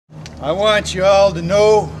I want you all to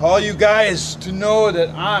know, all you guys to know that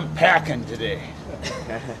I'm packing today.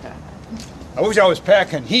 I wish I was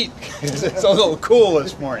packing heat because it's a little cool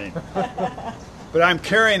this morning. But I'm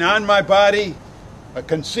carrying on my body a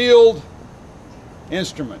concealed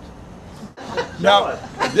instrument. Now,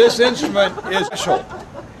 this instrument is special.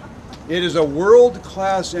 It is a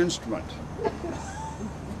world-class instrument.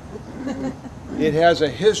 It has a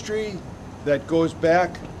history that goes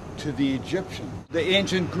back to the Egyptians. The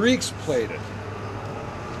ancient Greeks played it.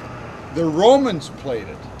 The Romans played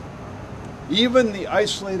it. Even the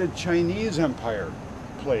isolated Chinese Empire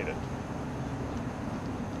played it.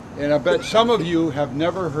 And I bet some of you have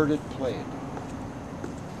never heard it played.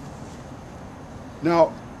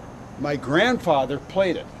 Now, my grandfather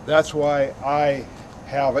played it. That's why I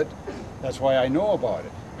have it. That's why I know about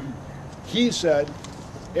it. He said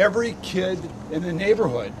every kid in the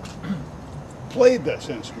neighborhood played this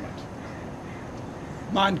instrument.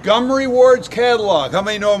 Montgomery Ward's catalog. How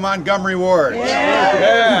many know Montgomery Ward?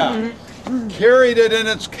 Yeah. Carried it in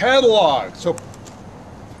its catalog. So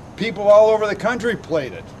people all over the country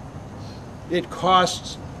played it. It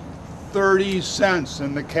costs 30 cents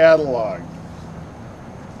in the catalog.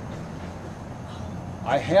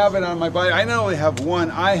 I have it on my body. I not only have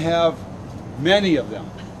one, I have many of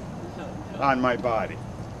them on my body.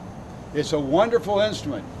 It's a wonderful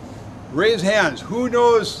instrument. Raise hands. Who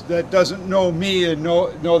knows that doesn't know me and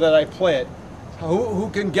know that I play it? Who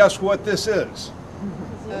can guess what this is?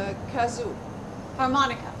 Kazoo.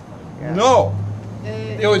 Harmonica. Yeah. No.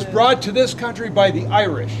 It was brought to this country by the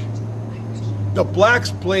Irish. The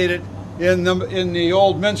blacks played it in the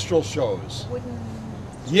old minstrel shows.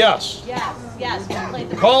 Yes. Yes. We played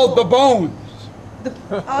the Called the bones. The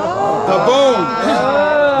bones.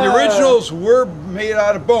 The originals were made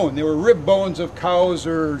out of bone. They were rib bones of cows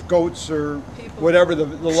or goats or whatever, the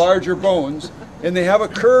larger bones, and they have a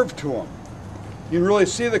curve to them. You can really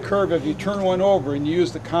see the curve if you turn one over and you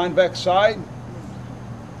use the convex side,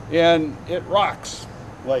 and it rocks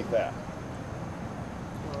like that.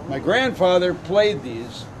 My grandfather played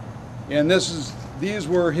these, and these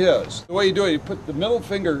were his. The way you do it, you put the middle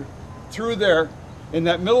finger through there, and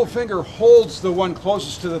that middle finger holds the one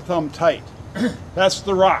closest to the thumb tight. That's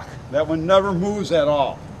the rock. That one never moves at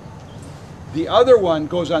all. The other one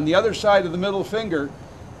goes on the other side of the middle finger,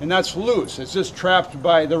 and that's loose. It's just trapped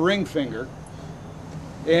by the ring finger.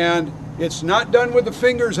 And it's not done with the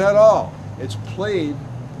fingers at all. It's played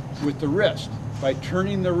with the wrist, by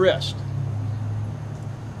turning the wrist.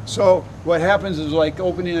 So what happens is like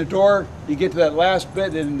opening a door, you get to that last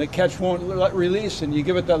bit and the catch won't release, and you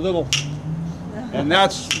give it that little, and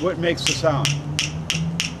that's what makes the sound.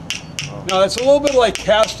 Now it's a little bit like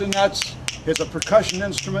castanets. It's a percussion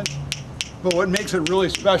instrument, but what makes it really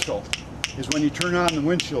special is when you turn on the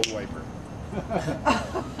windshield wiper.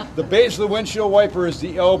 The base of the windshield wiper is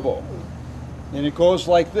the elbow, and it goes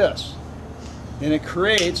like this, and it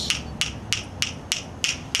creates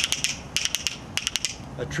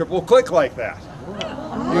a triple click like that.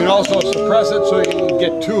 You can also suppress it so you can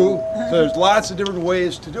get two. So there's lots of different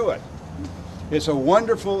ways to do it. It's a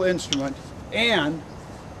wonderful instrument, and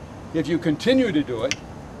if you continue to do it,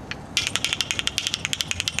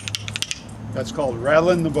 that's called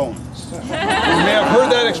rattling the bones. You may have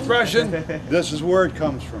heard that expression. This is where it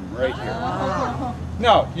comes from, right here.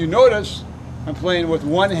 Now, you notice I'm playing with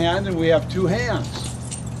one hand and we have two hands.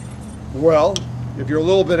 Well, if you're a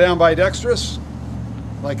little bit ambidextrous,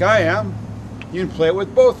 like I am, you can play it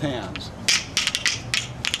with both hands.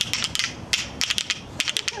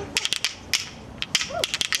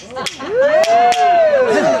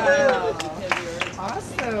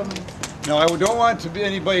 Awesome. Now, I don't want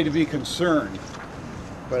anybody to be concerned,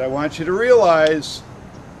 but I want you to realize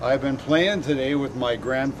I've been playing today with my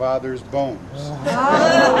grandfather's bones.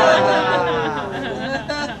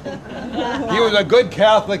 He was a good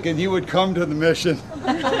Catholic and he would come to the mission.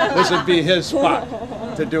 This would be his spot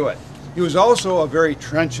to do it. He was also a very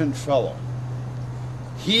trenchant fellow.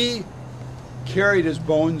 He carried his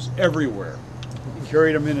bones everywhere. He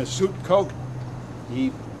carried them in his suit coat.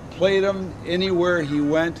 He played them anywhere he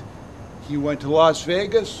went. He went to Las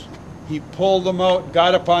Vegas. He pulled them out,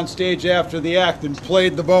 got up on stage after the act and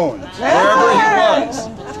played the bones, wherever he was.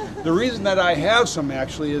 The reason that I have some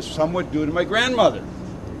actually is somewhat due to my grandmother,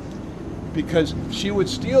 because she would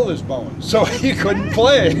steal his bones, so he couldn't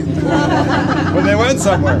play when they went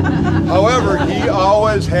somewhere. However, he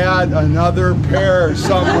always had another pair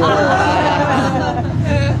somewhere.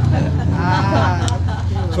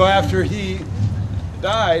 So after he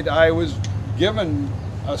died, I was given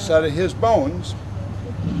a set of his bones,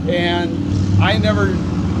 and he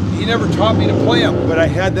never taught me to play them, but I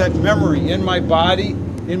had that memory in my body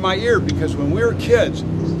in my ear, because when we were kids,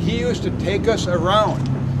 he used to take us around.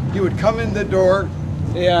 He would come in the door,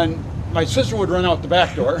 and my sister would run out the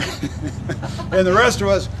back door, and the rest of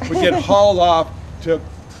us would get hauled off to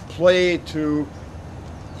play to.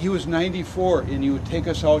 He was 94, and he would take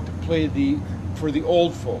us out to play for the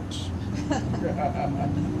old folks.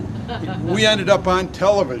 We ended up on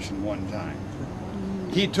television one time.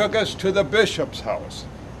 He took us to the bishop's house.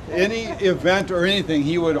 Any event or anything,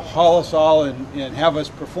 he would haul us all and have us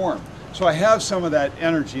perform. So I have some of that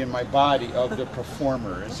energy in my body of the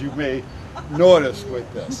performer, as you may notice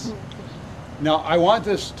with this. Now, I want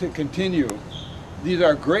this to continue. These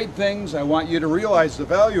are great things. I want you to realize the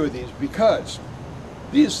value of these, because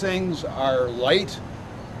these things are light,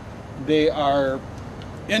 they are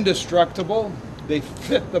indestructible, they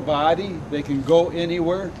fit the body, they can go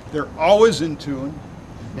anywhere, they're always in tune,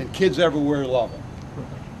 and kids everywhere love them.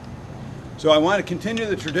 So I want to continue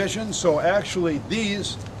the tradition. So actually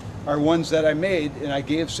these are ones that I made, and I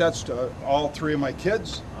gave sets to all 3 of my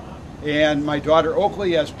kids. And my daughter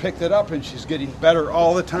Oakley has picked it up, and she's getting better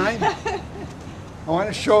all the time. I want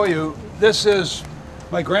to show you, this is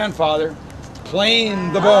my grandfather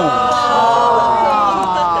playing the bones.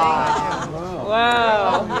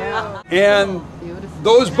 Wow. And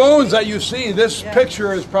those bones that you see, this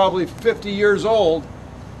picture is probably 50 years old.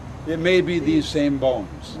 It may be these same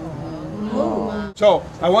bones. So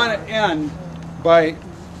I want to end by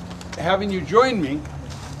having you join me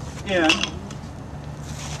in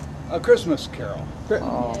a Christmas carol.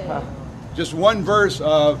 Just one verse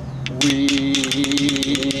of "We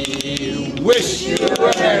wish you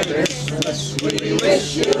a Merry Christmas, we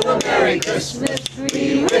wish you a Merry Christmas,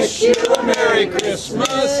 we wish you a Merry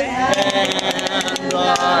Christmas and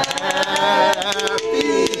a